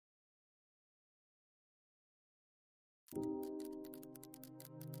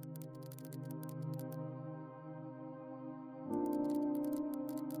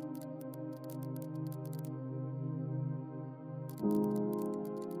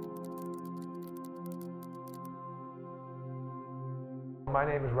My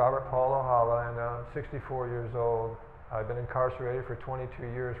name is Robert Ochala, and I'm 64 years old. I've been incarcerated for 22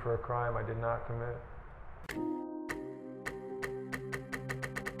 years for a crime I did not commit.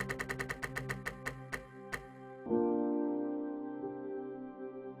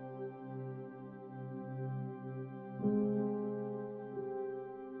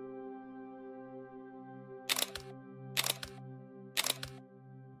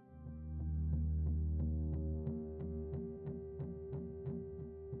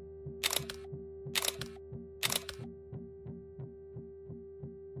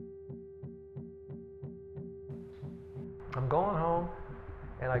 I'm going home,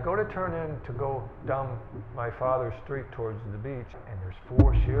 and I go to turn in to go down my father's street towards the beach, and there's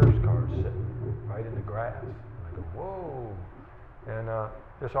 4 sheriff's cars sitting right in the grass. And I go, whoa. And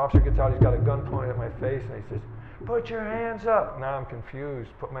this officer gets out, he's got a gun pointed at my face, and he says, put your hands up. Now I'm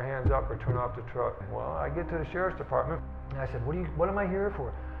confused, put my hands up or turn off the truck. Well, I get to the sheriff's department, and I said, what am I here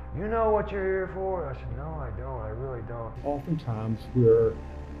for? You know what you're here for? I said, no, I don't, I really don't. Oftentimes we're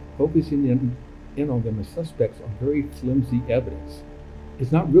focusing in on them as suspects on very flimsy evidence.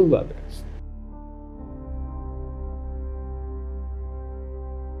 It's not real evidence.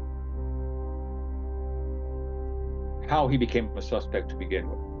 How he became a suspect to begin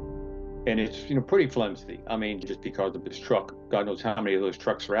with. And it's, pretty flimsy. I mean, just because of his truck. God knows how many of those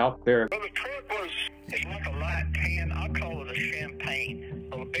trucks are out there. Well, the truck it's like a light tan. I call it a champagne.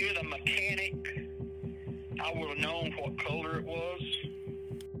 So being a mechanic, I would have known what color it was.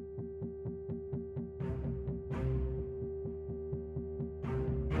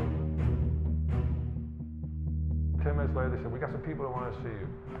 10 minutes later, they said, we got some people that want to see you.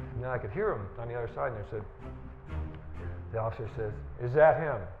 And then I could hear them on the other side, and they said, the officer says, is that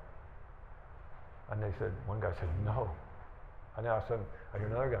him? And they said, one guy said, no. And then all of a sudden, I hear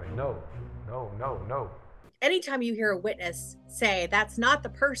another guy, no, no, no, no. Anytime you hear a witness say, that's not the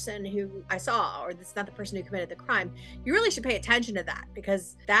person who I saw, or that's not the person who committed the crime, you really should pay attention to that,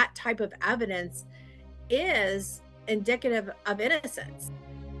 because that type of evidence is indicative of innocence.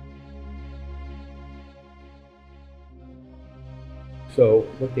 So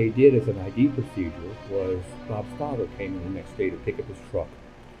what they did as an ID procedure was Bob's father came in the next day to pick up his truck,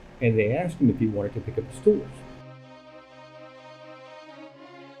 and they asked him if he wanted to pick up his tools.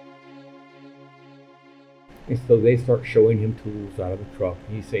 And so they start showing him tools out of the truck,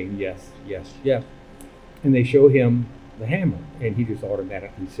 and he's saying yes, yes, yes. And they show him the hammer, and he just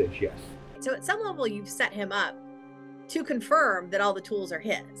automatically says yes. So at some level, you've set him up to confirm that all the tools are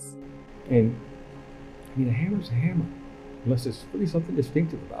his. And I mean, a hammer's a hammer, unless there's really something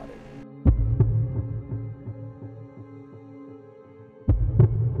distinctive about it.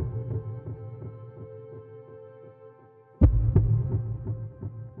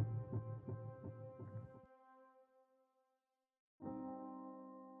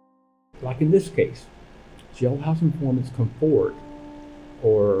 Like in this case, jailhouse informants come forward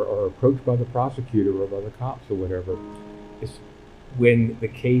or are approached by the prosecutor or by the cops or whatever. It's when the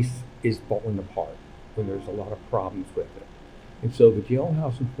case is falling apart, when there's a lot of problems with it. And so the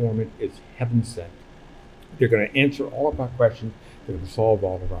jailhouse informant is heaven sent. They're going to answer all of our questions. They're going to solve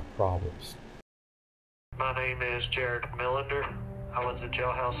all of our problems. My name is Jared Millender. I was a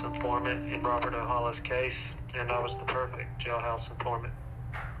jailhouse informant in Robert Ochala's case, and I was the perfect jailhouse informant.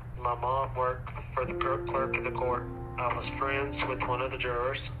 My mom worked for the clerk of the court. I was friends with one of the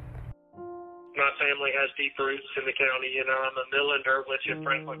jurors. My family has deep roots in the county. I'm a Millender, which in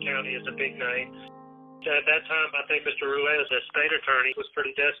Franklin County is a big name. At that time, I think Mr. Ruiz, the state attorney, was pretty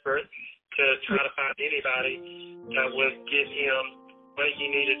desperate to try to find anybody that would give him what he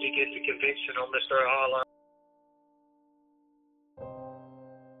needed to get the conviction on Mr. Ochala.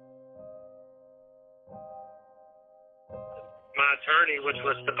 My attorney, which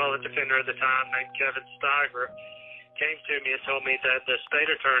was the public defender at the time, named Kevin Steiger, came to me and told me that the state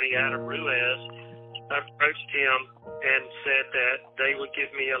attorney, Adam Ruiz, approached him and said that they would give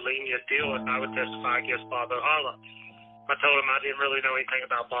me a lenient deal if I would testify against Bob Ochala. I told him I didn't really know anything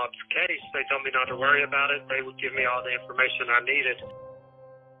about Bob's case. They told me not to worry about it. They would give me all the information I needed.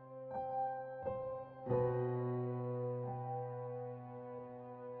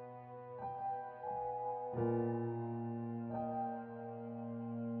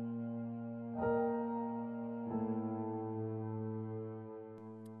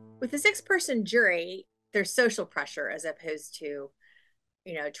 With a 6-person jury, there's social pressure as opposed to,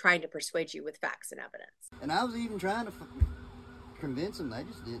 trying to persuade you with facts and evidence. And I was even trying to convince them. They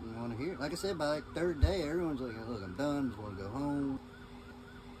just didn't want to hear it. Like I said, by the third day, everyone's like, look, I'm done. I just want to go home.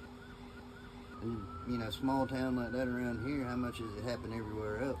 And, small town like that around here, how much does it happen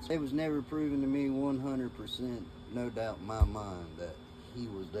everywhere else? It was never proven to me 100%, no doubt in my mind, that he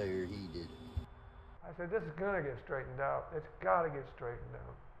was there, he did it. I said, this is gonna get straightened out. It's gotta get straightened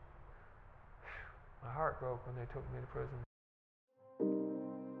out. My heart broke when they took me to prison.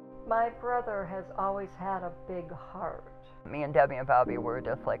 My brother has always had a big heart. Me and Debbie and Bobby were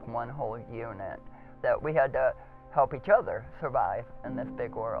just like one whole unit, that we had to help each other survive in this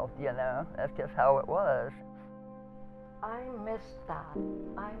big world, you know? That's just how it was. I miss that.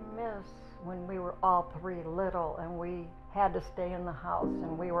 I miss when we were all three little and we had to stay in the house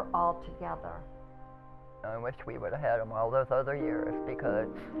and we were all together. I wish we would have had him all those other years, because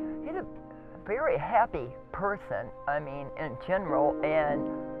he's a very happy person, I mean, in general, and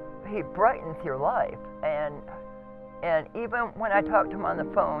he brightens your life. And even when I talk to him on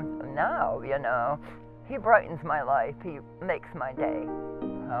the phone now, you know, he brightens my life. He makes my day.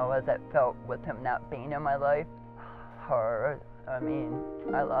 How has it felt with him not being in my life? Hard. I mean,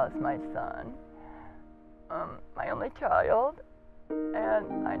 I lost my son, my only child,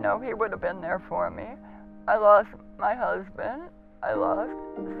 and I know he would have been there for me. I lost my husband. I lost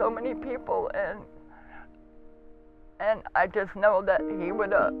so many people, and I just know that he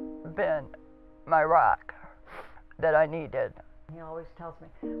would have been my rock that I needed. He always tells me,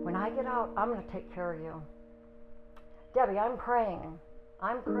 when I get out, I'm going to take care of you. Debbie, I'm praying.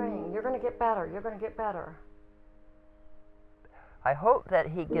 I'm praying. You're going to get better. You're going to get better. I hope that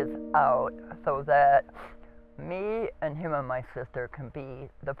he gets out so that me and him and my sister can be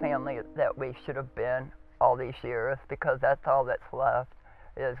the family that we should have been all these years, because that's all that's left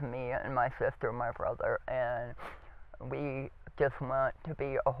is me and my sister and my brother, and we just want to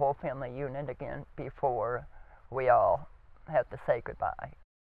be a whole family unit again before we all have to say goodbye.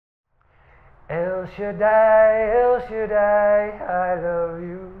 El Shaddai, El Shaddai, I love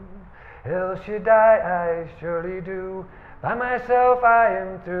you. El Shaddai, I surely do. By myself I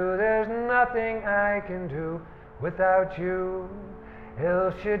am through, there's nothing I can do without you.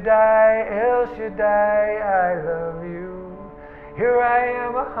 El Shaddai, El Shaddai, I love you. Here I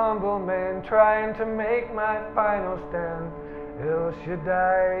am, a humble man, trying to make my final stand. El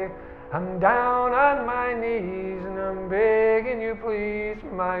Shaddai, I'm down on my knees and I'm begging you please,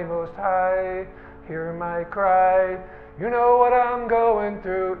 my Most High, hear my cry. You know what I'm going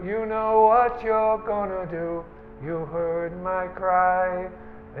through, you know what you're gonna do. You heard my cry.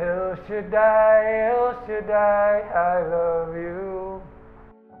 El Shaddai, I love you.